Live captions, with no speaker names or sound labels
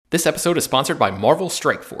This episode is sponsored by Marvel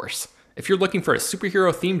Strike Force. If you're looking for a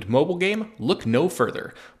superhero-themed mobile game, look no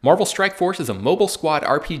further. Marvel Strike Force is a mobile squad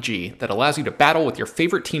RPG that allows you to battle with your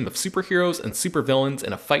favorite team of superheroes and supervillains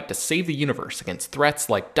in a fight to save the universe against threats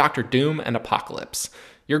like Doctor Doom and Apocalypse.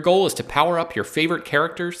 Your goal is to power up your favorite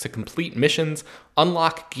characters to complete missions,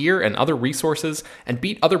 unlock gear and other resources, and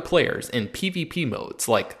beat other players in PvP modes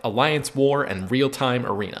like Alliance War and Real-Time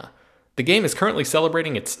Arena. The game is currently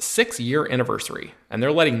celebrating its 6-year anniversary, and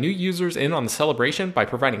they're letting new users in on the celebration by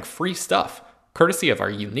providing free stuff, courtesy of our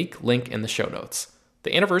unique link in the show notes.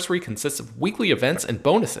 The anniversary consists of weekly events and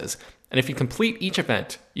bonuses, and if you complete each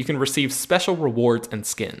event, you can receive special rewards and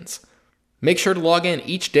skins. Make sure to log in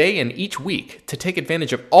each day and each week to take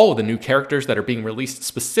advantage of all of the new characters that are being released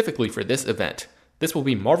specifically for this event. This will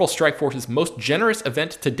be Marvel Strike Force's most generous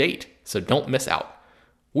event to date, so don't miss out.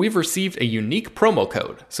 We've received a unique promo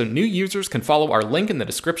code, so new users can follow our link in the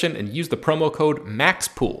description and use the promo code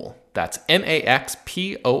MAXPOOL. That's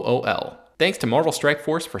MAXPOOL. Thanks to Marvel Strike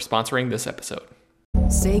Force for sponsoring this episode.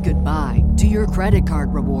 Say goodbye to your credit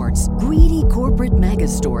card rewards. Greedy corporate mega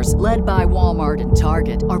stores, led by Walmart and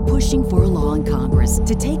Target, are pushing for a law in Congress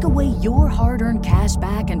to take away your hard-earned cash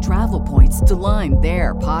back and travel points to line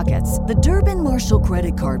their pockets. The Durbin-Marshall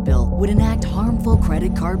credit card bill would enact harmful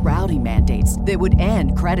credit card routing mandates that would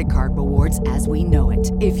end credit card rewards as we know it.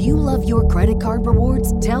 If you love your credit card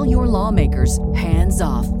rewards, tell your lawmakers, hands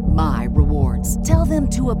off my rewards. Tell them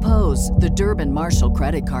to oppose the Durbin-Marshall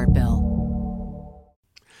credit card bill.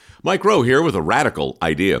 Mike Rowe here with a radical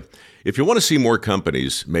idea. If you want to see more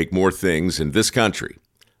companies make more things in this country,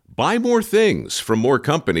 buy more things from more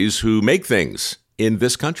companies who make things in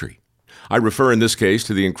this country. I refer in this case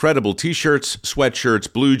to the incredible t-shirts,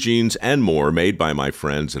 sweatshirts, blue jeans, and more made by my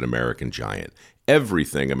friends at American Giant.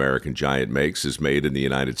 Everything American Giant makes is made in the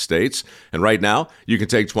United States. And right now, you can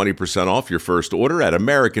take 20% off your first order at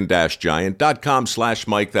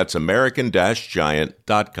american-giant.com/Mike. That's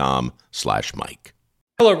american-giant.com/Mike.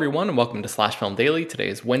 Hello everyone and welcome to Slash Film Daily. Today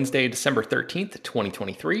is Wednesday, December 13th,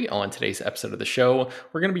 2023. On today's episode of the show,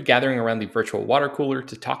 we're going to be gathering around the virtual water cooler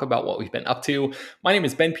to talk about what we've been up to. My name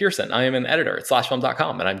is Ben Pearson. I am an editor at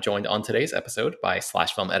slashfilm.com, and I'm joined on today's episode by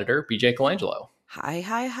Slash Film editor BJ Colangelo.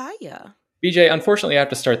 Hiya. BJ, unfortunately, I have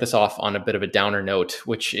to start this off on a bit of a downer note,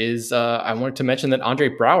 which is I wanted to mention that Andre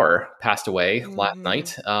Braugher passed away last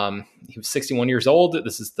night. He was 61 years old.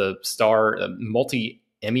 This is the star,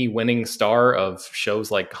 multi-Emmy-winning star of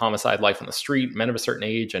shows like Homicide: Life on the Street, Men of a Certain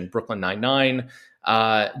Age, and Brooklyn Nine-Nine.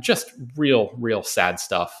 Just real sad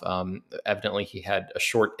stuff. Evidently, he had a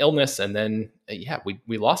short illness, and then,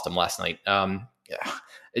 we lost him last night.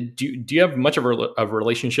 Do you have much of a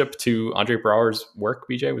relationship to Andre Braugher's work,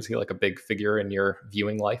 BJ? Was he like a big figure in your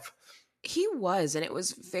viewing life? He was, and it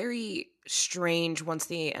was very strange once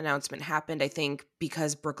the announcement happened. I think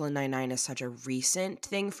because Brooklyn Nine-Nine is such a recent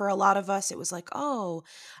thing for a lot of us, it was like, oh,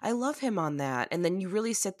 I love him on that. And then you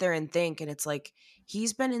really sit there and think, and it's like,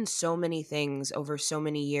 he's been in so many things over so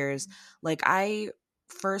many years. Like, I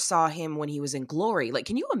first saw him when he was in Glory. Like,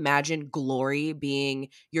 can you imagine Glory being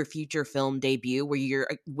your feature film debut where you're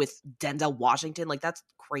with Denzel Washington? Like, that's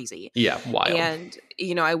crazy. Yeah, wild. And,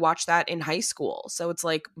 I watched that in high school. So it's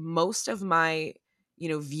like most of my,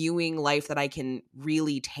 viewing life that I can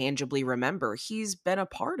really tangibly remember, he's been a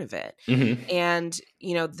part of it. Mm-hmm. And,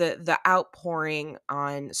 the outpouring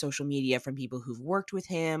on social media from people who've worked with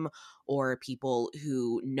him or people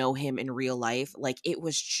who know him in real life, like, it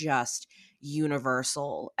was just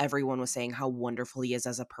universal. Everyone was saying how wonderful he is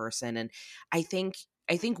as a person. And I think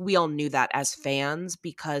we all knew that as fans,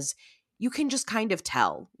 because you can just kind of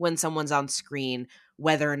tell when someone's on screen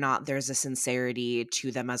whether or not there's a sincerity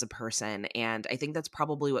to them as a person. And I think that's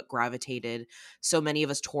probably what gravitated so many of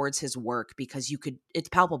us towards his work, because it's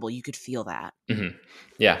palpable. You could feel that. Mm-hmm.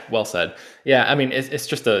 Yeah, well said. Yeah, I mean, it's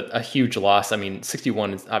just a huge loss. I mean,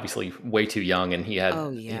 61 is obviously way too young, and he had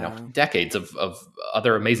decades of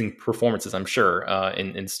other amazing performances, I'm sure,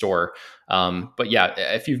 in store. But yeah,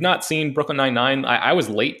 if you've not seen Brooklyn Nine-Nine, I was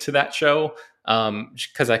late to that show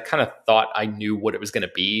because I kind of thought I knew what it was going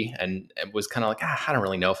to be, and it was kind of like, I don't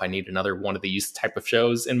really know if I need another one of these type of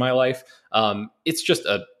shows in my life. It's just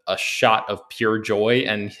a shot of pure joy,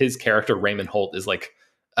 and his character Raymond Holt is like,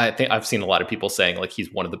 I think I've seen a lot of people saying like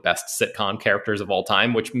he's one of the best sitcom characters of all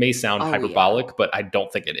time, which may sound hyperbolic, but I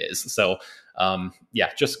don't think it is. So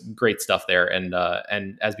just great stuff there. And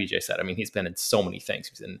as BJ said, I mean, he's been in so many things.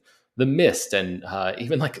 He's in The Mist, and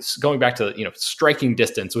even like going back to Striking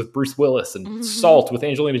Distance with Bruce Willis and Salt with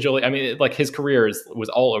Angelina Jolie. I mean, like his career was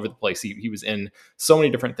all over the place. He was in so many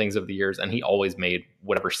different things over the years, and he always made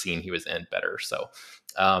whatever scene he was in better. So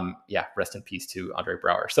yeah, rest in peace to Andre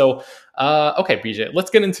Braugher. So okay, BJ, let's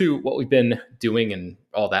get into what we've been doing and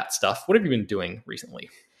all that stuff. What have you been doing recently?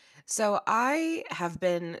 So I have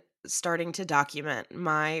been starting to document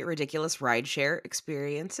my ridiculous rideshare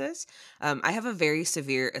experiences. I have a very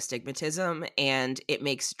severe astigmatism, and it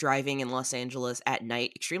makes driving in Los Angeles at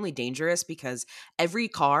night extremely dangerous because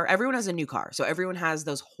everyone has a new car. So everyone has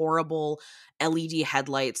those horrible LED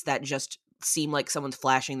headlights that just seem like someone's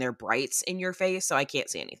flashing their brights in your face. So I can't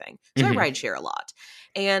see anything. So I rideshare a lot.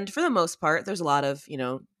 And for the most part, there's a lot of,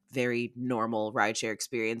 very normal rideshare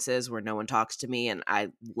experiences where no one talks to me, and I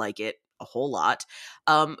like it a whole lot.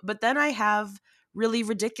 But then I have really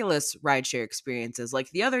ridiculous rideshare experiences. Like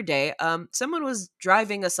the other day, someone was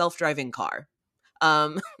driving a self-driving car.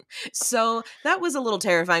 Um, so that was a little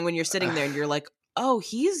terrifying when you're sitting there and you're like, oh,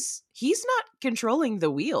 he's not controlling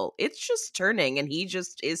the wheel. It's just turning and he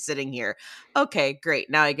just is sitting here. Okay, great.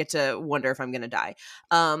 Now I get to wonder if I'm going to die.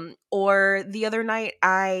 Or the other night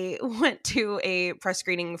I went to a press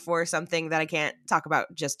screening for something that I can't talk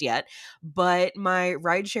about just yet, but my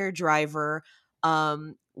rideshare driver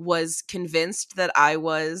was convinced that I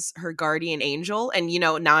was her guardian angel. And,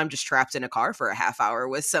 now I'm just trapped in a car for a half hour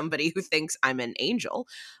with somebody who thinks I'm an angel,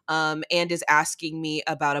 and is asking me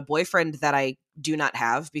about a boyfriend that I do not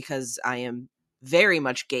have because I am very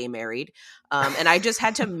much gay married. And I just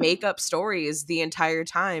had to make up stories the entire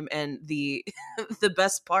time. And the the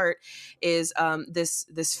best part is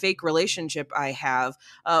this fake relationship I have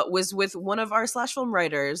was with one of our slash film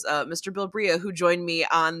writers, Mr. Bill Bria, who joined me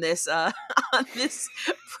on this on this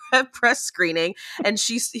press screening. And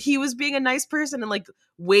he was being a nice person and like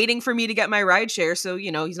waiting for me to get my ride share, so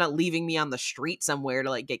he's not leaving me on the street somewhere to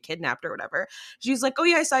like get kidnapped or whatever. She's like, oh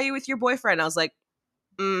yeah, I saw you with your boyfriend. I was like,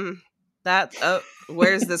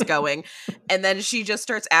 where's this going? And then she just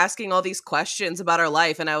starts asking all these questions about our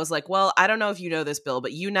life. And I was like, well, I don't know if you know this, Bill,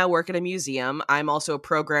 but you now work at a museum. I'm also a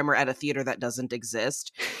programmer at a theater that doesn't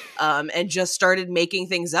exist. And just started making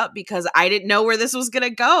things up because I didn't know where this was going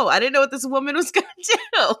to go. I didn't know what this woman was going to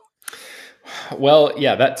do. Well,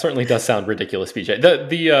 yeah, that certainly does sound ridiculous, BJ.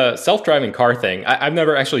 The self-driving car thing, I've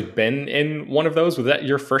never actually been in one of those. Was that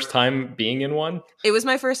your first time being in one? It was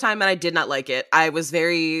my first time, and I did not like it. I was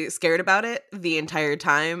very scared about it the entire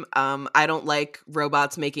time. I don't like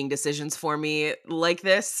robots making decisions for me like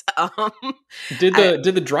this. Did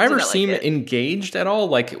the driver seem engaged at all?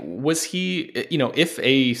 Like, was he, if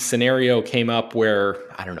a scenario came up where,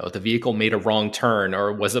 I don't know, the vehicle made a wrong turn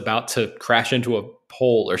or was about to crash into a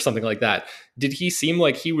pole or something like that, did he seem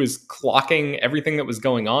like he was clocking everything that was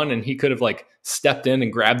going on and he could have like stepped in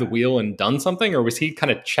and grabbed the wheel and done something? Or was he kind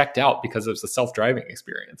of checked out because it was a self-driving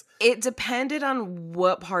experience? It depended on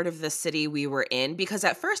what part of the city we were in, because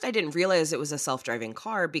at first I didn't realize it was a self-driving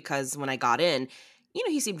car, because when I got in,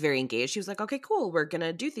 he seemed very engaged. He was like, okay, cool, we're going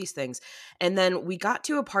to do these things. And then we got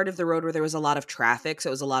to a part of the road where there was a lot of traffic. So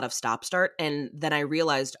it was a lot of stop start. And then I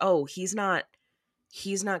realized, oh, he's not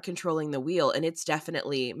controlling the wheel, and it's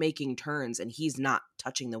definitely making turns and he's not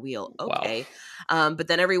touching the wheel. Okay. Wow. But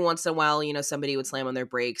then every once in a while, somebody would slam on their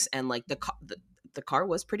brakes, and like the car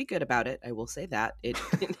was pretty good about it. I will say that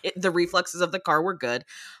the reflexes of the car were good.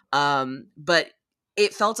 But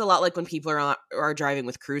it felt a lot like when people are driving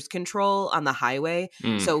with cruise control on the highway.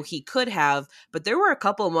 So he could have, but there were a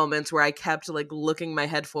couple of moments where I kept like looking my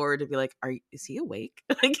head forward to be like, is he awake?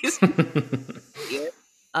 Like, is he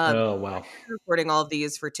oh, wow. Recording all of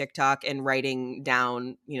these for TikTok and writing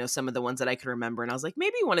down, some of the ones that I could remember. And I was like,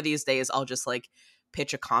 maybe one of these days I'll just like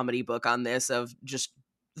pitch a comedy book on this of just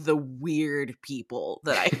the weird people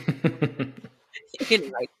that I in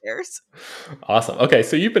right there's. Awesome. Okay.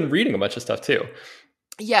 So you've been reading a bunch of stuff too.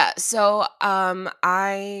 Yeah. So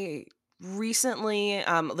I recently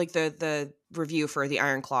like the review for The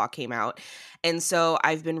Iron Claw came out, and so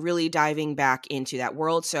I've been really diving back into that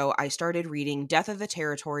world. So I started reading Death of the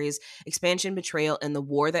Territories, Expansion, Betrayal, and the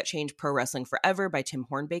War That Changed Pro Wrestling Forever by Tim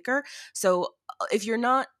Hornbaker. So if you're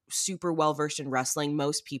not super well versed in wrestling,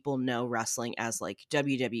 most people know wrestling as like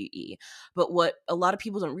WWE. But what a lot of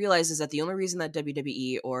people don't realize is that the only reason that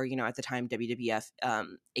WWE, or at the time WWF,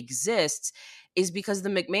 exists is because the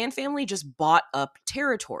McMahon family just bought up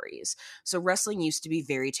territories. So wrestling used to be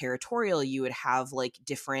very territorial. You would have like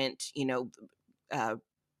different,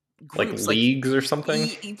 Like groups, like leagues or something?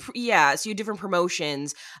 yeah, so you have different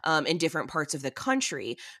promotions in different parts of the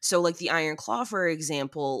country. So like the Iron Claw, for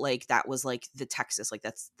example, like that was like the Texas, like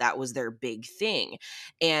that was their big thing.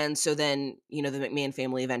 And so then, you know, the McMahon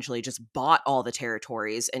family eventually just bought all the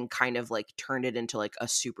territories and kind of like turned it into like a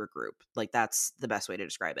super group. Like that's the best way to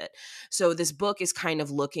describe it. So this book is kind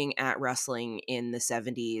of looking at wrestling in the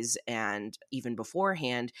 70s and even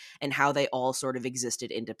beforehand, and how they all sort of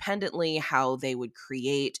existed independently, how they would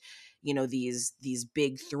create, you know, these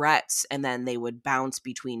big threats, and then they would bounce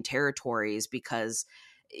between territories, because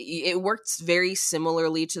it works very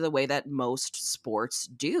similarly to the way that most sports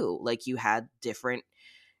do. Like you had different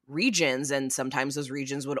regions, and sometimes those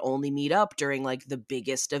regions would only meet up during like the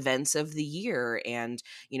biggest events of the year. And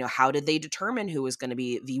you know, how did they determine who was going to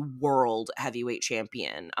be the world heavyweight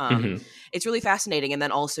champion? Hmm. It's really fascinating. And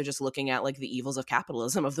then also just looking at like the evils of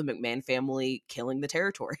capitalism, of the McMahon family killing the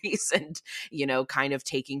territories and, you know, kind of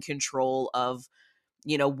taking control of,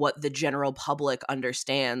 you know, what the general public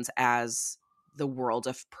understands as the world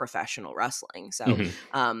of professional wrestling. So Hmm.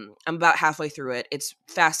 I'm about halfway through it. It's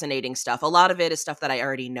fascinating stuff. A lot of it is stuff that I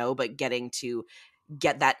already know, but getting to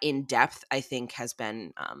get that in depth, I think, has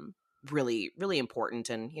been really, really important,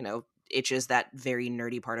 and, you know, itches that very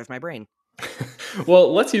nerdy part of my brain.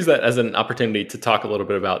 Well, let's use that as an opportunity to talk a little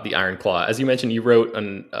bit about the Iron Claw. As you mentioned, you wrote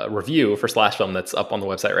a review for Slash Film that's up on the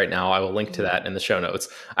website right now. I will link to that in the show notes.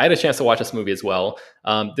 I had a chance to watch this movie as well.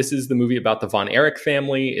 This is the movie about the Von Erich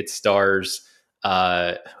family. It stars,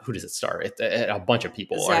 who does it star? A bunch of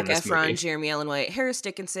people are in Zac this Efron, movie. Jeremy Allen White, Harris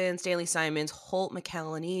Dickinson, Stanley Simons, Holt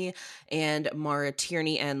McCallany, and Mara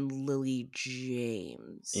Tierney, and Lily Yeah,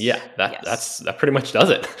 James. Yes. that pretty much does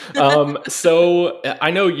it. So I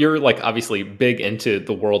know you're like obviously big into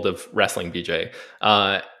the world of wrestling, BJ.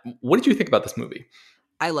 What did you think about this movie?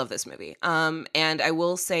 I love this movie. And I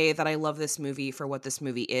will say that I love this movie for what this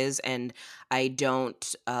movie is, and I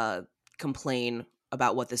don't complain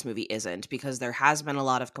about what this movie isn't, because there has been a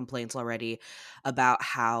lot of complaints already about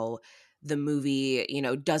how the movie, you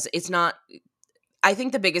know, it's not. I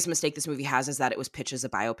think the biggest mistake this movie has is that it was pitched as a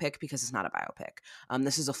biopic, because it's not a biopic.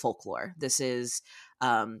 This is a folklore. This is,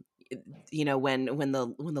 um, you know, when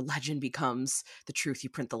the legend becomes the truth, you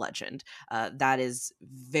print the legend. That is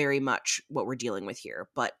very much what we're dealing with here.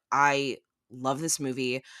 But I love this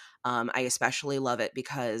movie. I especially love it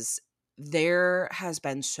because there has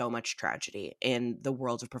been so much tragedy in the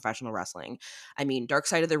world of professional wrestling. I mean, Dark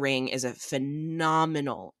Side of the Ring is a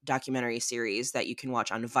phenomenal documentary series that you can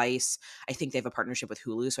watch on Vice. I think they have a partnership with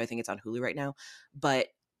Hulu, so I think it's on Hulu right now. But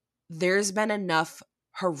there's been enough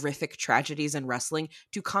horrific tragedies in wrestling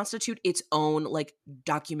to constitute its own like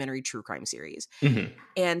documentary true crime series. Hmm.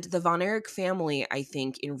 And the Von Erich family, I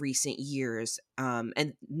think, in recent years,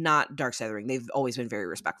 and not Dark Side of the Ring, they've always been very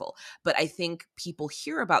respectful. But I think people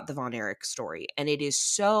hear about the Von Erich story, and it is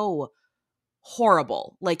so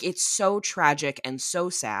horrible. Like, it's so tragic and so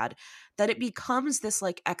sad that it becomes this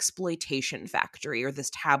like exploitation factory, or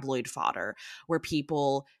this tabloid fodder, where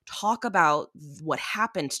people talk about what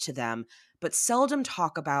happened to them, but seldom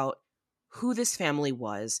talk about who this family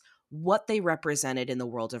was, what they represented in the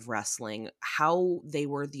world of wrestling, how they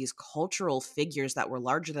were these cultural figures that were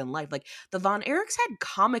larger than life. Like, the Von Erichs had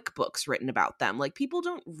comic books written about them. Like, people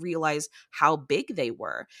don't realize how big they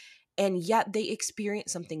were, and yet they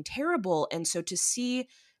experience something terrible. And so to see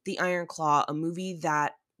The Iron Claw, a movie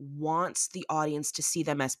that wants the audience to see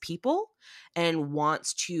them as people and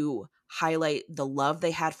wants to highlight the love they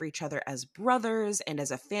had for each other as brothers and as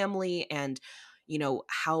a family, and, you know,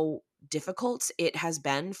 how difficult it has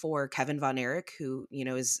been for Kevin Von Erich, who, you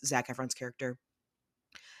know, is Zac Efron's character,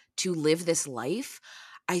 to live this life,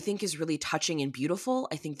 I think is really touching and beautiful.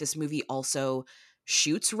 I think this movie also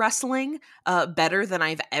shoots wrestling better than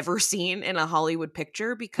I've ever seen in a Hollywood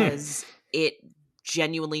picture, Hmm. because it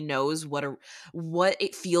genuinely knows what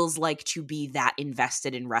it feels like to be that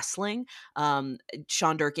invested in wrestling.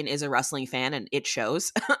 Sean Durkin is a wrestling fan, and it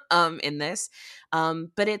shows in this.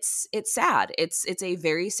 But it's sad. It's a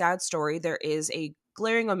very sad story. There is a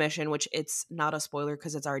glaring omission, which it's not a spoiler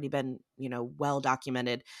because it's already been, you know, well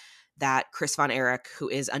documented, that Chris Von Erich, who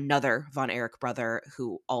is another Von Erich brother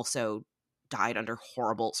who also died under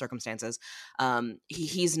horrible circumstances,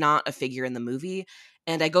 he's not a figure in the movie.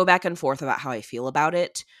 And I go back and forth about how I feel about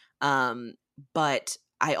it. But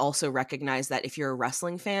I also recognize that if you're a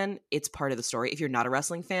wrestling fan, it's part of the story. If you're not a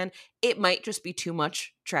wrestling fan, it might just be too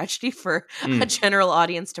much tragedy for a general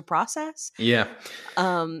audience to process. Yeah.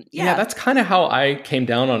 Yeah, Yeah. that's kind of how I came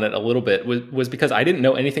down on it a little bit, was because I didn't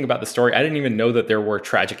know anything about the story. I didn't even know that there were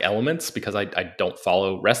tragic elements because I don't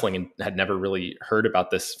follow wrestling and had never really heard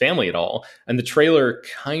about this family at all. And the trailer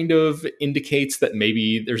kind of indicates that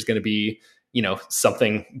maybe there's going to be,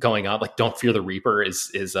 something going on. Like "Don't Fear the Reaper"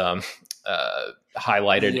 is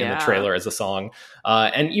highlighted in the Yeah. trailer as a song.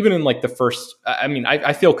 And even in like the first,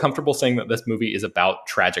 I feel comfortable saying that this movie is about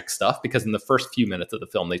tragic stuff because in the first few minutes of the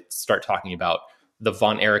film, they start talking about the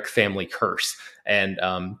Von Erich family curse. And,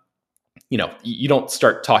 you don't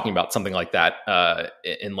start talking about something like that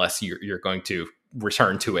unless you're going to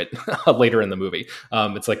return to it later in the movie.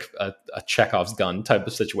 It's like a Chekhov's gun type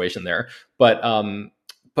of situation there.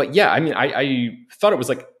 But yeah, I thought it was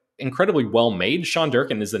like incredibly well made. Sean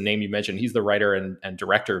Durkin is the name you mentioned. He's the writer and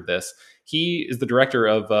director of this. He is the director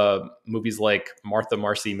of movies like Martha,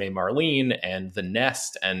 Marcy, May, Marlene and The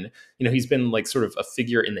Nest. And, he's been like sort of a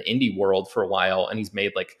figure in the indie world for a while. And he's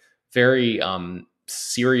made like very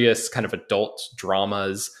serious kind of adult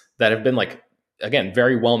dramas that have been like, again,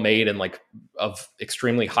 very well made and like of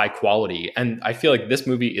extremely high quality. And I feel like this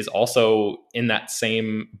movie is also in that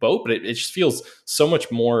same boat, but it just feels so much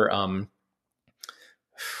more, I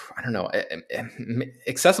don't know,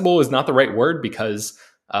 accessible is not the right word because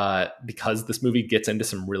this movie gets into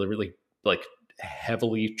some really, really like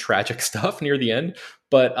heavily tragic stuff near the end,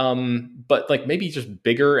 but like maybe just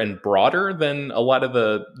bigger and broader than a lot of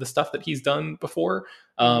the stuff that he's done before.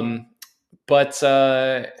 But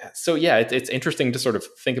so yeah, it's interesting to sort of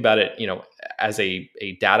think about it, as a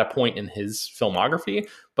data point in his filmography.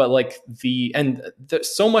 But like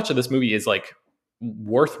so much of this movie is like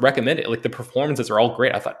worth recommending. Like the performances are all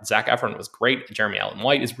great. I thought Zac Efron was great. Jeremy Allen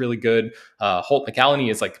White is really good. Holt McCallany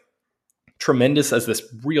is like tremendous as this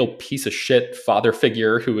real piece of shit father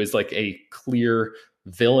figure who is like a clear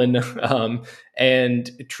villain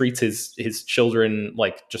and treats his children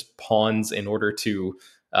like just pawns in order to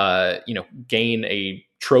gain a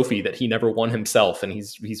trophy that he never won himself. And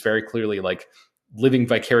he's very clearly like living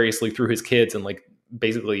vicariously through his kids and like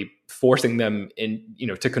basically forcing them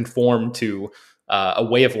to conform to a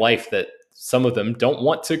way of life that some of them don't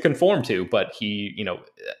want to conform to, but he,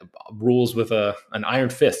 rules with an iron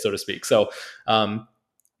fist, so to speak. So,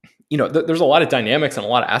 there's a lot of dynamics and a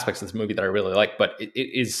lot of aspects of this movie that I really like, but it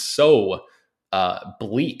is so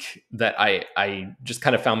bleak that I just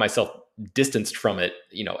kind of found myself distanced from it,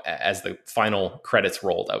 as the final credits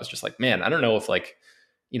rolled. I was just like, man, I don't know if like,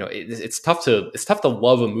 it's tough to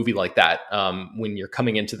love a movie like that when you're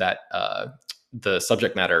coming into that the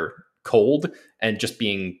subject matter cold and just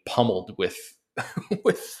being pummeled with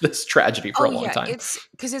with this tragedy for a long time. It's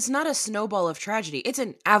because it's not a snowball of tragedy; it's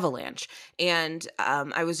an avalanche. And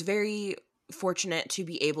I was very fortunate to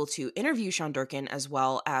be able to interview Sean Durkin as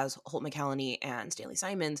well as Holt McCallany and Stanley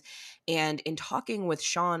Simons. And in talking with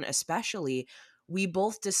Sean, especially, we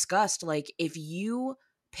both discussed like if you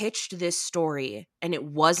pitched this story and it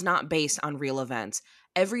was not based on real events,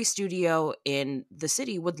 every studio in the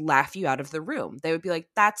city would laugh you out of the room. They would be like,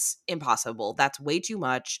 that's impossible. That's way too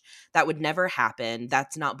much. That would never happen.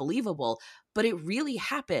 That's not believable. But it really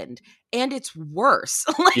happened. And it's worse.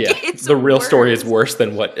 It's the real story is worse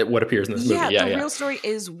than what appears in this movie. The real story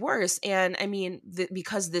is worse. And I mean,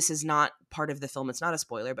 because this is not part of the film, it's not a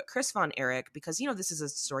spoiler, but Chris Von Erich, because, this is a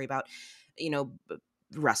story about,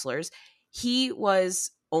 wrestlers. He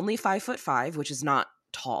was only 5'5", which is not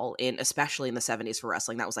tall especially in the 70s for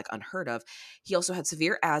wrestling. That was like unheard of. He also had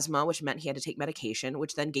severe asthma, which meant he had to take medication,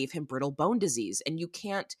 which then gave him brittle bone disease. And you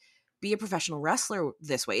can't be a professional wrestler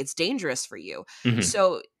this way. It's dangerous for you. Mm-hmm.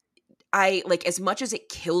 So I like, as much as it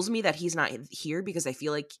kills me that he's not here because I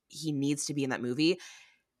feel like he needs to be in that movie,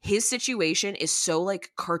 his situation is so like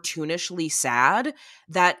cartoonishly sad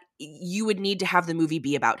that you would need to have the movie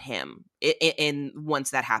be about him in once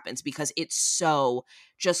that happens, because it's so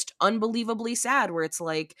just unbelievably sad, where it's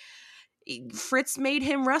like Fritz made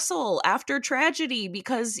him wrestle after tragedy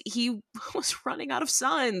because he was running out of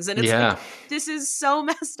sons. And it's like, this is so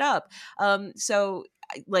messed up. Sean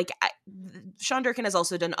Durkin has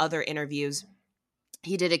also done other interviews.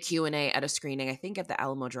 He did a Q&A at a screening, I think at the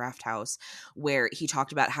Alamo Drafthouse, where he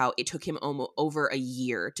talked about how it took him over a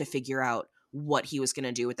year to figure out what he was going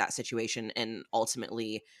to do with that situation, and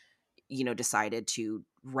ultimately, decided to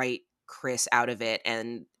write Chris out of it,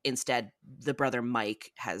 and instead the brother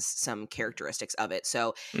Mike has some characteristics of it.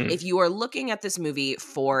 So if you are looking at this movie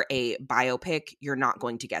for a biopic, you're not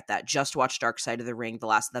going to get that. Just watch Dark Side of the Ring, The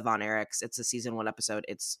Last of the Von Erichs. It's a season 1 episode.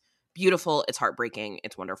 It's beautiful, it's heartbreaking,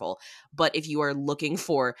 it's wonderful. But if you are looking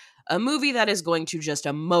for a movie that is going to just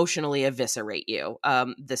emotionally eviscerate you,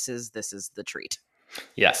 this is the treat.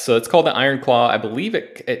 Yes, so it's called The Iron Claw. I believe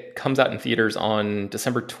it comes out in theaters on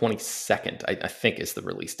December 22nd, I think is the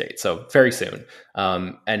release date. So very soon.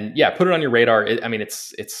 And yeah, put it on your radar.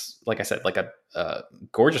 It's like I said, like a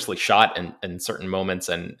gorgeously shot in certain moments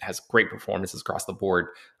and has great performances across the board.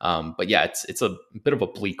 But yeah, it's a bit of a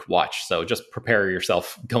bleak watch. So just prepare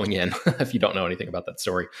yourself going in if you don't know anything about that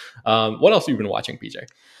story. What else have you been watching, PJ?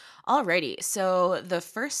 Alrighty, so the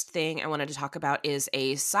first thing I wanted to talk about is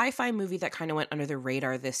a sci-fi movie that kind of went under the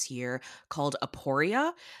radar this year called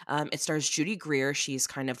Aporia. It stars Judy Greer. She's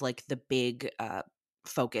kind of like the big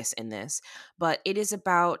focus in this, but it is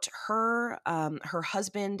about her. Her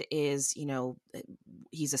husband is,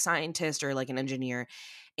 he's a scientist or like an engineer,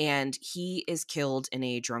 and he is killed in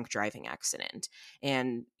a drunk driving accident.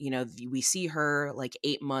 And we see her like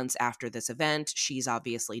 8 months after this event. She's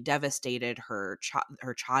obviously devastated. Her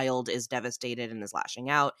child is devastated and is lashing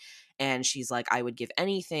out, and she's like, I would give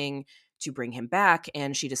anything to bring him back.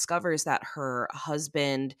 And she discovers that her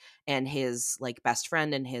husband and his like best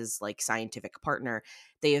friend and his like scientific partner,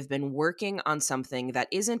 they have been working on something that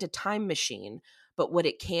isn't a time machine, but what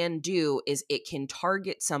it can do is it can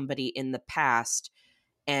target somebody in the past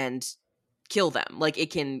and kill them. Like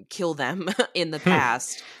it can kill them in the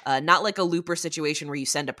past. Not like a looper situation where you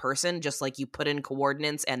send a person, just like you put in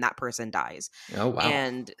coordinates and that person dies. Oh, wow.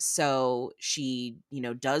 And so she,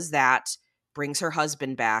 does that, brings her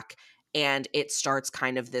husband back, and it starts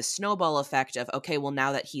kind of this snowball effect of, okay, well,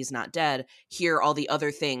 now that he's not dead, here are all the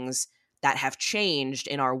other things that have changed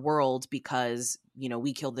in our world because,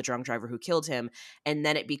 we killed the drunk driver who killed him. And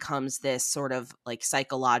then it becomes this sort of like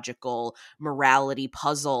psychological morality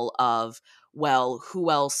puzzle of, well,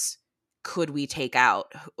 who else could we take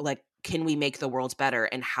out? Like, can we make the world better?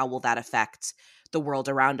 And how will that affect the world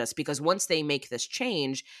around us? Because once they make this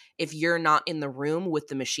change, if you're not in the room with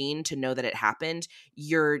the machine to know that it happened,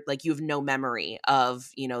 you're like, you have no memory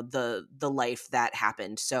of, the life that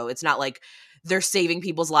happened. So it's not like they're saving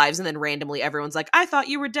people's lives and then randomly everyone's like, I thought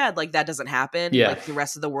you were dead. Like that doesn't happen. Yeah. Like the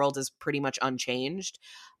rest of the world is pretty much unchanged.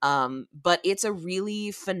 But it's a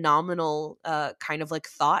really phenomenal kind of like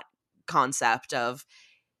thought concept of,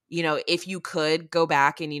 if you could go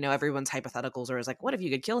back and, everyone's hypotheticals are like, what if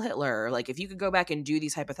you could kill Hitler? Or like, if you could go back and do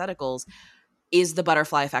these hypotheticals, is the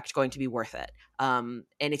butterfly effect going to be worth it? And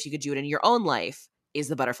if you could do it in your own life, is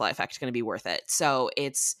the butterfly effect going to be worth it? So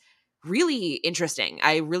it's really interesting.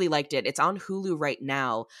 I really liked it. It's on Hulu right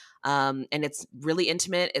now. And it's really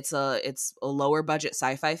intimate. It's a lower budget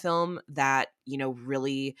sci-fi film that,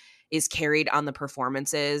 really is carried on the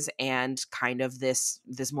performances and kind of this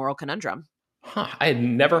moral conundrum. Huh. I had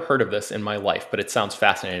never heard of this in my life, but it sounds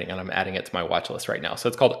fascinating, and I'm adding it to my watch list right now. So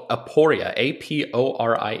it's called Aporia,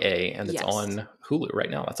 Aporia, and it's on Hulu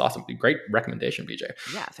right now. That's awesome. Great recommendation, BJ.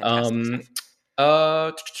 Yeah, fantastic stuff.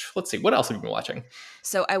 Let's see. What else have you been watching?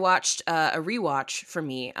 So I watched a rewatch for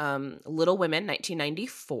me, Little Women,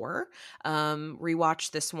 1994. Rewatched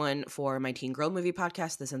this one for my Teen Girl Movie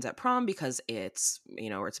podcast, This Ends at Prom, because it's,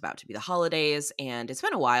 it's about to be the holidays and it's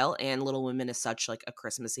been a while. And Little Women is such like a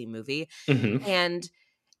Christmassy movie. Mm-hmm. And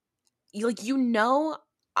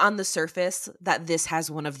on the surface that this has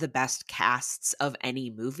one of the best casts of any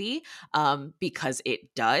movie, because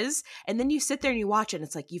it does. And then you sit there and you watch it and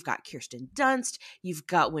it's like, you've got Kirsten Dunst, you've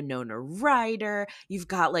got Winona Ryder, you've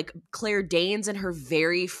got like Claire Danes in her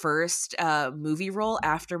very first movie role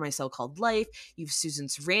after My So-Called Life, you have Susan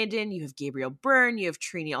Sarandon, you have Gabriel Byrne, you have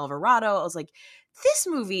Trini Alvarado. I was like, this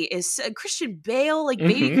movie is Christian Bale, like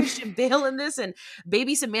baby Christian Bale in this, and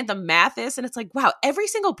baby Samantha Mathis. And it's like, wow, every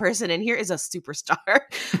single person in here is a superstar.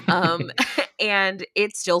 And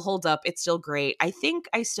it still holds up. It's still great. I think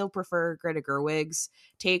I still prefer Greta Gerwig's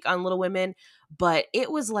take on Little Women, but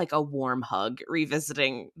it was like a warm hug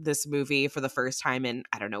revisiting this movie for the first time in,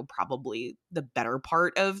 I don't know, probably the better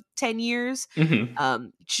part of 10 years.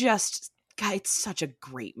 God, it's such a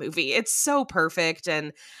great movie. It's so perfect.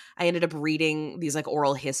 And I ended up reading these like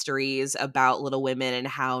oral histories about Little Women and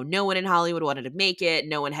how no one in Hollywood wanted to make it.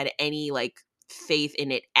 No one had any like faith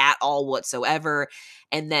in it at all whatsoever.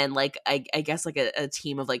 And then like, I guess like a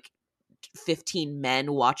team of like 15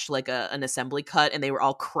 men watched like an assembly cut and they were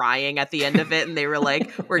all crying at the end of it, and they were like,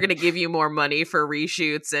 we're gonna give you more money for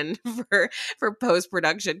reshoots and for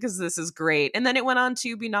post-production because this is great. And then it went on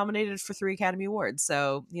to be nominated for 3 Academy Awards,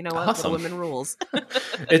 so you know what, awesome. Little Women rules.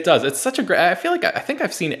 It does. It's such a great, I feel like I think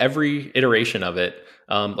I've seen every iteration of it,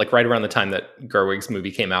 like right around the time that Gerwig's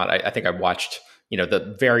movie came out. I think I watched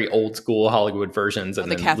the very old school Hollywood versions,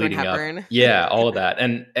 and the then Katharine leading up. Hepburn. Yeah, all of that.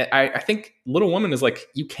 And I think Little Women is like,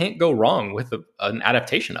 you can't go wrong with an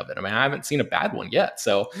adaptation of it. I mean, I haven't seen a bad one yet.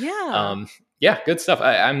 So Yeah. yeah, good stuff.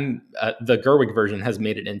 I'm the Gerwig version has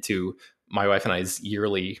made it into my wife and I's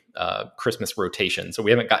yearly Christmas rotation. So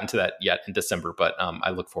we haven't gotten to that yet in December, but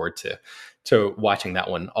I look forward to watching that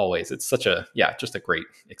one always. It's such just a great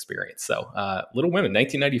experience. So Little Women,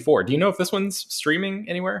 1994. Do you know if this one's streaming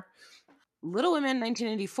anywhere? Little Women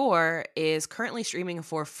 1984 is currently streaming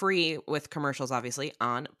for free with commercials, obviously,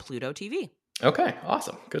 on Pluto TV. Okay,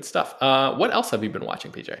 awesome. Good stuff. What else have you been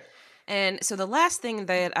watching, PJ? And so the last thing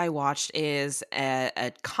that I watched is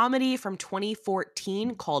a comedy from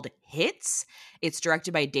 2014 called Hits. It's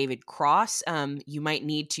directed by David Cross. You might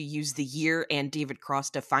need to use the year and David Cross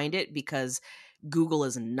to find it, because Google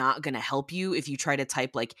is not going to help you if you try to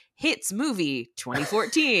type like Hits movie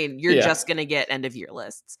 2014. You're just going to get end of year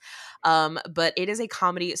lists. But it is a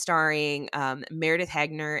comedy starring Meredith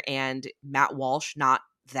Hagner and Matt Walsh, not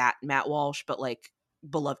that Matt Walsh, but like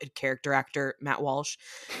beloved character actor Matt Walsh.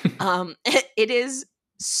 It is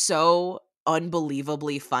so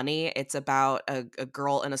unbelievably funny. It's about a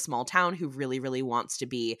girl in a small town who really, really wants to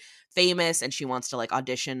be famous, and she wants to like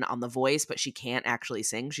audition on The Voice, but she can't actually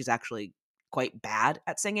sing. She's actually quite bad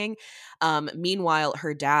at singing. Meanwhile,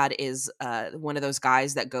 her dad is one of those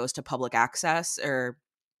guys that goes to public access, or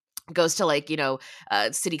goes to like,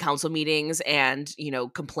 city council meetings and,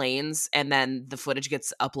 complains, and then the footage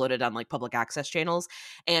gets uploaded on like public access channels.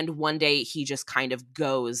 And one day he just kind of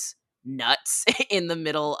goes nuts in the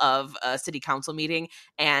middle of a city council meeting,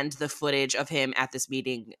 and the footage of him at this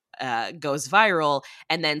meeting goes viral,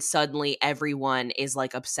 and then suddenly everyone is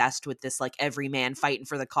like obsessed with this like every man fighting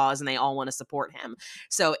for the cause, and they all want to support him.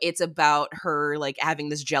 So it's about her like having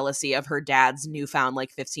this jealousy of her dad's newfound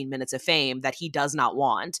like 15 minutes of fame that he does not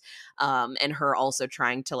want, and her also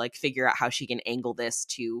trying to like figure out how she can angle this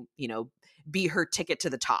to be her ticket to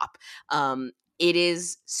the top. It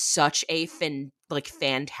is such a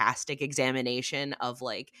fantastic examination of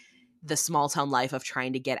like the small town life of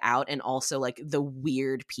trying to get out, and also like the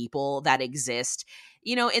weird people that exist,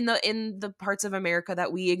 in the parts of America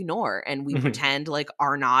that we ignore and we pretend like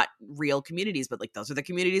are not real communities, but like those are the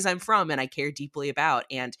communities I'm from and I care deeply about.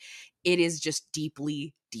 And it is just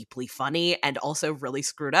deeply, deeply funny, and also really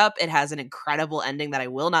screwed up. It has an incredible ending that I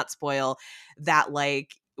will not spoil, that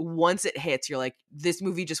like once it hits, you're like, this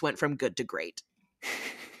movie just went from good to great.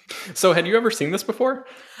 So had you ever seen this before?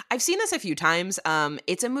 I've seen this a few times.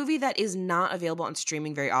 It's a movie that is not available on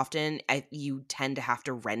streaming very often. You tend to have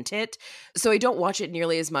to rent it. So I don't watch it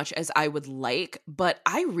nearly as much as I would like, but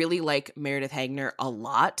I really like Meredith Hagner a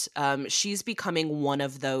lot. She's becoming one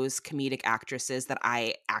of those comedic actresses that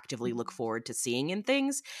I actively look forward to seeing in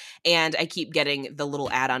things. And I keep getting the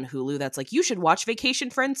little ad on Hulu that's like, you should watch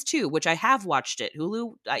Vacation Friends too, which I have watched it.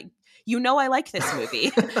 Hulu, I like this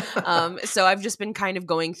movie. So I've just been kind of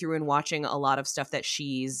going through and watching a lot of stuff that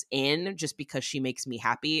she's in, just because she makes me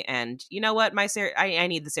happy. And you know what? I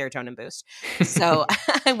need the serotonin boost. So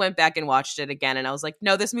I went back and watched it again, and I was like,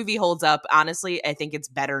 no, this movie holds up. Honestly, I think it's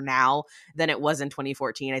better now than it was in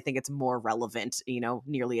 2014. I think it's more relevant,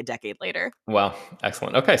 nearly a decade later. Wow.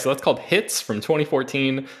 Excellent. Okay. So that's called Hits from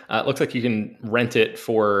 2014. It looks like you can rent it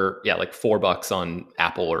for, like $4 on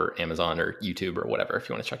Apple or Amazon or YouTube or whatever, if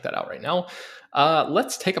you want to check that out right now.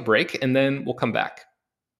 Let's take a break and then we'll come back.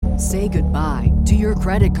 Say goodbye to your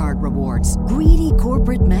credit card rewards. Greedy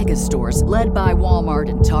corporate mega stores, led by Walmart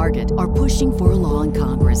and Target, are pushing for a law in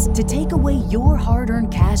Congress to take away your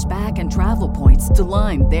hard-earned cash back and travel points to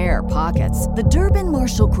line their pockets. The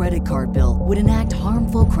Durbin-Marshall credit card bill would enact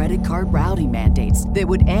harmful credit card routing mandates that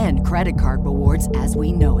would end credit card rewards as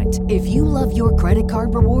we know it. If you love your credit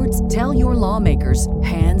card rewards, tell your lawmakers,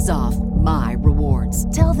 hands off my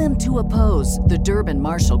rewards. Tell them to oppose the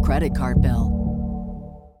Durbin-Marshall credit card bill.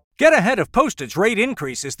 Get ahead of postage rate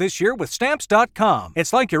increases this year with Stamps.com.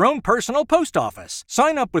 It's like your own personal post office.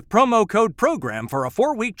 Sign up with promo code PROGRAM for a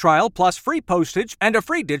 4-week trial plus free postage and a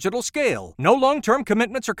free digital scale. No long-term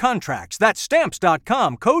commitments or contracts. That's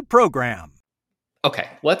Stamps.com, code PROGRAM. Okay,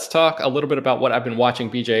 let's talk a little bit about what I've been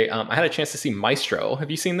watching, BJ. I had a chance to see Maestro.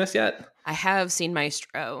 Have you seen this yet? I have seen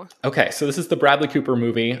Maestro. Okay, so this is the Bradley Cooper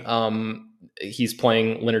movie. He's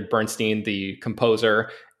playing Leonard Bernstein, the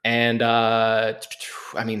composer. And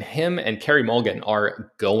him and Carey Mulligan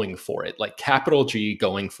are going for it, like capital G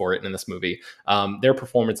going for it in this movie. Their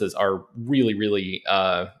performances are really, really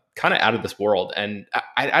kind of out of this world. And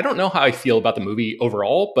I don't know how I feel about the movie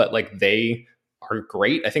overall, but like they are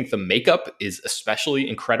great. I think the makeup is especially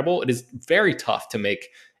incredible. It is very tough to make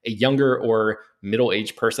a younger or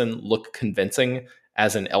middle-aged person look convincing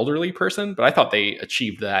as an elderly person, but I thought they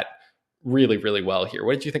achieved that really, really well here.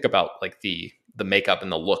 What did you think about like the makeup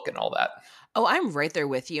and the look and all that? Oh, I'm right there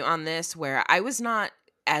with you on this, where I was not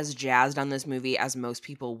as jazzed on this movie as most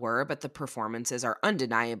people were, but the performances are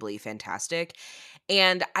undeniably fantastic.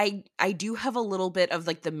 And I do have a little bit of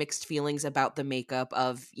like the mixed feelings about the makeup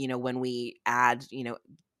of, when we add,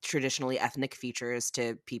 traditionally ethnic features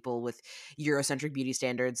to people with Eurocentric beauty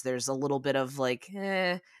standards. There's a little bit of like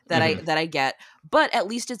that I get, but at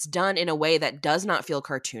least it's done in a way that does not feel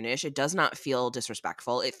cartoonish. It does not feel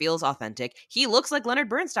disrespectful. It feels authentic. He looks like Leonard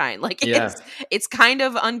Bernstein. Like Yeah. it's kind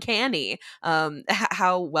of uncanny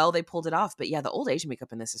how well they pulled it off. But yeah, the old age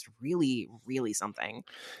makeup in this is really, really something.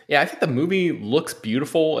 Yeah, I think the movie looks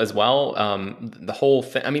beautiful as well. The whole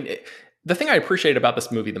thing, I mean, the thing I appreciated about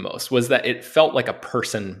this movie the most was that it felt like a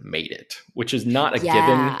person made it, which is not a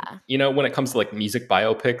given, when it comes to like music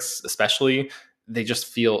biopics, especially. They just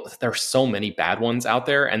feel there are so many bad ones out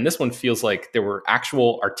there. And this one feels like there were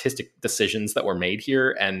actual artistic decisions that were made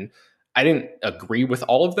here. And I didn't agree with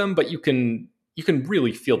all of them, but you can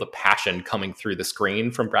really feel the passion coming through the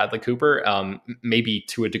screen from Bradley Cooper, maybe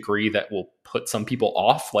to a degree that will put some people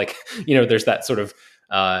off. Like, there's that sort of,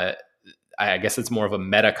 I guess it's more of a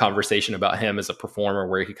meta conversation about him as a performer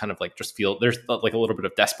where he kind of like just there's like a little bit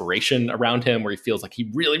of desperation around him where he feels like he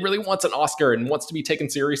really, really wants an Oscar and wants to be taken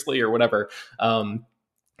seriously or whatever.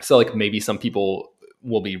 So like maybe some people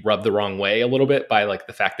will be rubbed the wrong way a little bit by like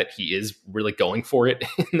the fact that he is really going for it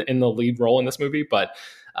in the lead role in this movie. But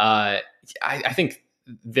I think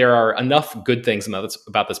there are enough good things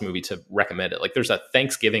about this movie to recommend it. Like there's a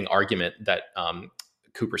Thanksgiving argument that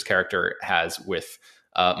Cooper's character has with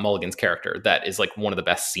Mulligan's character that is like one of the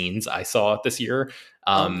best scenes I saw this year.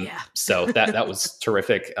 So that was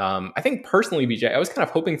terrific. I think personally, BJ, I was kind of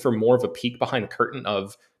hoping for more of a peek behind the curtain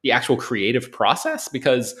of the actual creative process,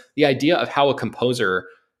 because the idea of how a composer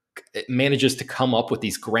manages to come up with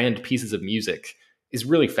these grand pieces of music is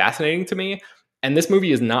really fascinating to me. And this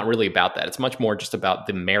movie is not really about that. It's much more just about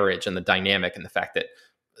the marriage and the dynamic and the fact that,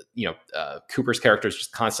 Cooper's character is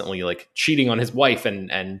just constantly like cheating on his wife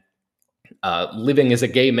and living as a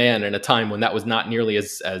gay man in a time when that was not nearly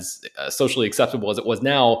as socially acceptable as it was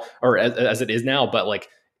now, or as it is now. But like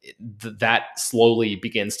that slowly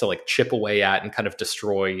begins to like chip away at and kind of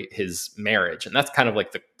destroy his marriage. And that's kind of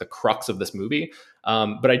like the crux of this movie.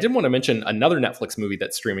 But I did want to mention another Netflix movie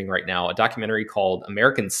that's streaming right now, a documentary called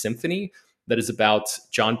American Symphony, that is about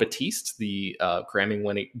Jon Batiste, the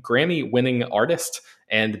Grammy-winning artist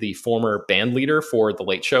and the former band leader for The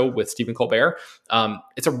Late Show with Stephen Colbert.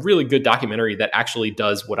 It's a really good documentary that actually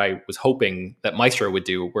does what I was hoping that Maestro would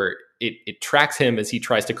do, where it tracks him as he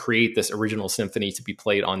tries to create this original symphony to be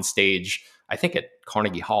played on stage, I think at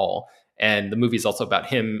Carnegie Hall. And the movie is also about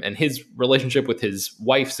him and his relationship with his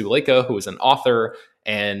wife, Zuleika, who is an author,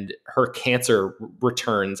 and her cancer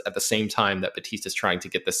returns at the same time that Batiste is trying to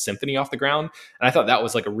get this symphony off the ground. And I thought that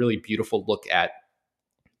was like a really beautiful look at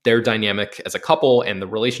their dynamic as a couple and the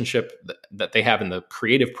relationship that they have in the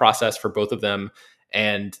creative process for both of them.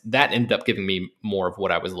 And that ended up giving me more of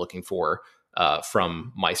what I was looking for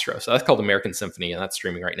from Maestro. So that's called American Symphony, and that's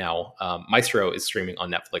streaming right now. Maestro is streaming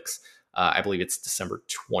on Netflix. I believe it's December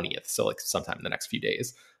 20th. So like sometime in the next few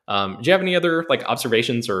days. Do you have any other like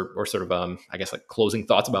observations or sort of, I guess, like closing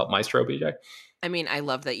thoughts about Maestro, BJ? I mean, I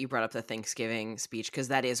love that you brought up the Thanksgiving speech, because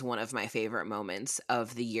that is one of my favorite moments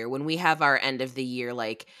of the year. When we have our end of the year,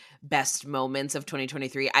 like best moments of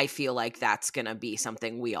 2023, I feel like that's going to be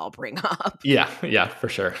something we all bring up. Yeah, for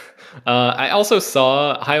sure. I also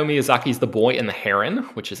saw Hayao Miyazaki's The Boy and the Heron,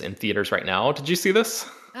 which is in theaters right now. Did you see this?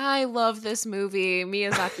 I love this movie.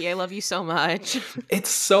 Miyazaki, I love you so much. It's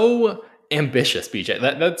so ambitious, BJ.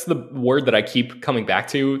 That's the word that I keep coming back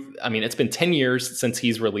to. I mean, it's been 10 years since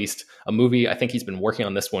he's released a movie. I think he's been working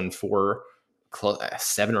on this one for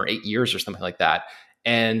 7 or 8 years or something like that.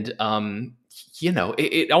 And,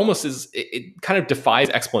 it almost is, it kind of defies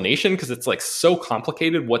explanation, because it's like so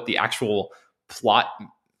complicated what the actual plot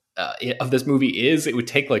of this movie is. It would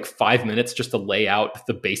take like 5 minutes just to lay out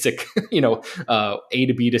the basic, A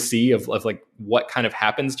to B to C of like what kind of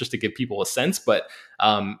happens, just to give people a sense. But,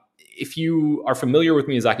 if you are familiar with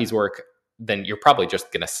Miyazaki's work, then you're probably just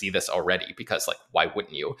going to see this already, because like, why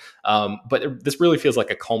wouldn't you? But this really feels like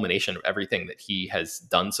a culmination of everything that he has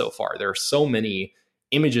done so far. There are so many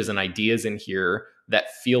images and ideas in here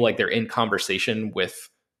that feel like they're in conversation with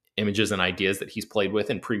images and ideas that he's played with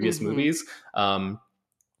in previous movies.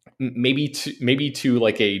 Maybe to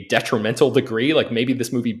like a detrimental degree. Like maybe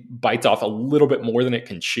this movie bites off a little bit more than it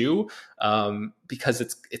can chew, because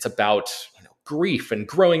it's about grief and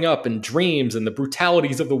growing up and dreams and the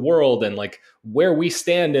brutalities of the world and like where we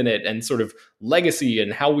stand in it and sort of legacy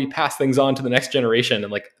and how we pass things on to the next generation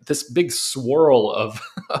and like this big swirl of,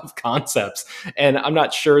 of concepts. And I'm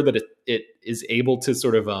not sure that it is able to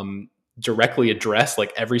sort of directly address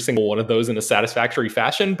like every single one of those in a satisfactory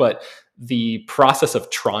fashion, but the process of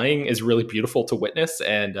trying is really beautiful to witness,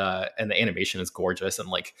 and the animation is gorgeous, and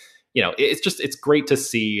like, you know, it's great to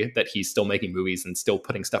see that he's still making movies and still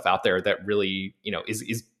putting stuff out there that really, you know,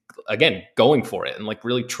 is again going for it and like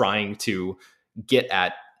really trying to get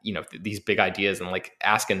at, you know, these big ideas and like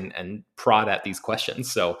ask and prod at these questions.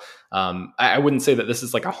 So I wouldn't say that this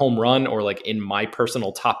is like a home run or like in my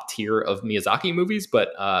personal top tier of Miyazaki movies, but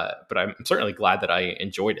I'm certainly glad that I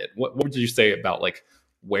enjoyed it. What would you say about like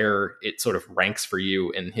where it sort of ranks for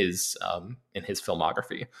you in his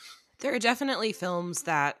filmography? There are definitely films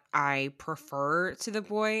that I prefer to The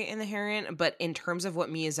Boy and the Heron, but in terms of what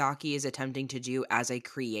Miyazaki is attempting to do as a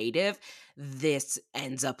creative, this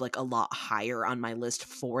ends up like a lot higher on my list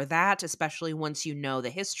for that, especially once you know the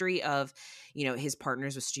history of, you know, his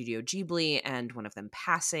partners with Studio Ghibli and one of them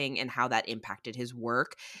passing and how that impacted his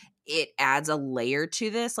work. It adds a layer to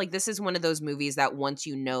this. Like, this is one of those movies that once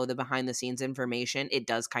you know the behind the scenes information, it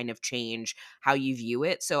does kind of change how you view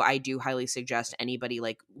it. So I do highly suggest anybody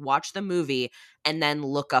like watch the movie and then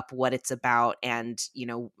look up what it's about and, you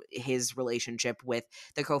know, his relationship with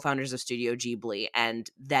the co-founders of Studio Ghibli, and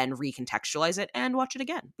then recontextualize it and watch it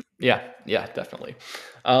again. Yeah, definitely.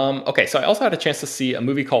 Okay, so I also had a chance to see a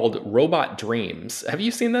movie called Robot Dreams. Have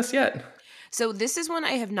you seen this yet? So this is one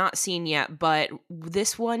I have not seen yet, but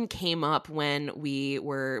this one came up when we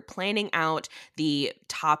were planning out the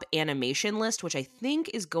top animation list, which I think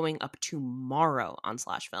is going up tomorrow on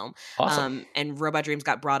Slash Film. Awesome. And Robot Dreams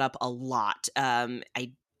got brought up a lot.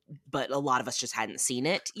 But a lot of us just hadn't seen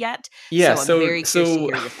it yet. Yeah, so I'm very curious to hear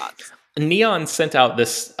your thoughts. Neon sent out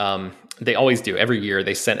this. They always do every year.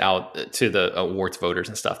 They sent out to the awards voters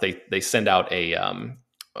and stuff. They send out a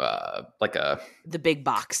the big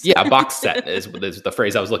box. Yeah, a box set is the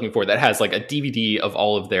phrase I was looking for, that has like a DVD of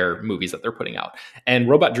all of their movies that they're putting out. And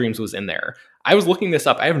Robot Dreams was in there. I was looking this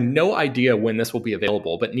up. I have no idea when this will be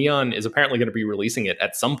available, but Neon is apparently going to be releasing it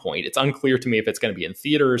at some point. It's unclear to me if it's going to be in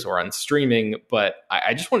theaters or on streaming, but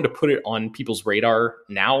I just wanted to put it on people's radar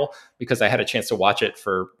now because I had a chance to watch it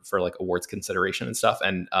for like awards consideration and stuff.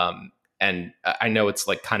 And I know it's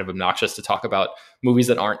like kind of obnoxious to talk about movies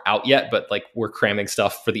that aren't out yet, but like we're cramming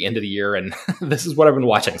stuff for the end of the year, and this is what I've been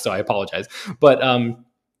watching, so I apologize. But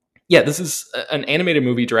yeah, this is an animated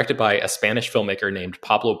movie directed by a Spanish filmmaker named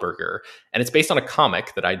Pablo Braugher, and it's based on a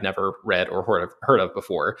comic that I'd never read or heard of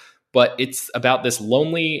before. But it's about this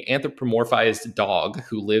lonely anthropomorphized dog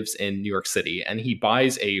who lives in New York City, and he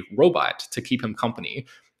buys a robot to keep him company.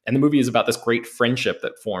 And the movie is about this great friendship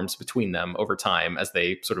that forms between them over time as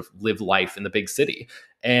they sort of live life in the big city.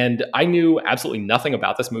 And I knew absolutely nothing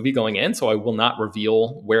about this movie going in, so I will not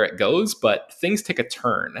reveal where it goes, but things take a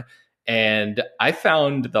turn. And I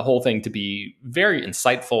found the whole thing to be very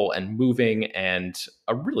insightful and moving and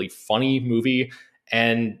a really funny movie.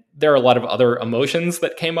 And there are a lot of other emotions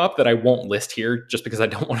that came up that I won't list here just because I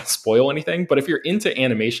don't want to spoil anything. But if you're into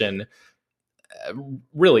animation,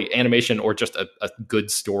 really animation or just a good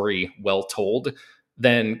story well told,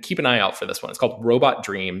 then keep an eye out for this one. It's called Robot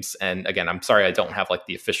Dreams. And again, I'm sorry I don't have like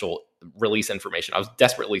the official release information. I was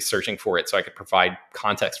desperately searching for it so I could provide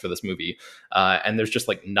context for this movie. And there's just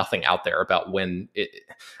like nothing out there about when it...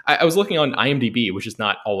 I was looking on IMDb, which is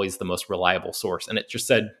not always the most reliable source, and it just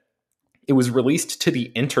said it was released to the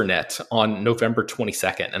internet on November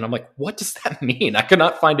 22nd. And I'm like, what does that mean? I could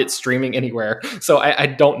not find it streaming anywhere. So I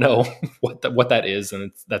don't know what that is.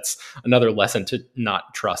 And that's another lesson to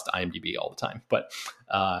not trust IMDb all the time. But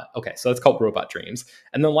okay, so that's called Robot Dreams.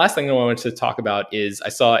 And the last thing I wanted to talk about is I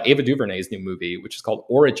saw Ava DuVernay's new movie, which is called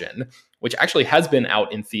Origin, which actually has been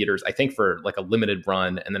out in theaters, I think, for like a limited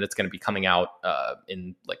run. And then it's going to be coming out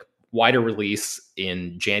in like wider release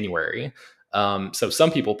in January. So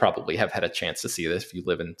some people probably have had a chance to see this if you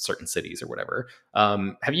live in certain cities or whatever.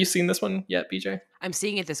 Have you seen this one yet, BJ? I'm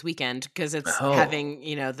seeing it this weekend because it's having,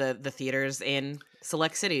 you know, the theaters in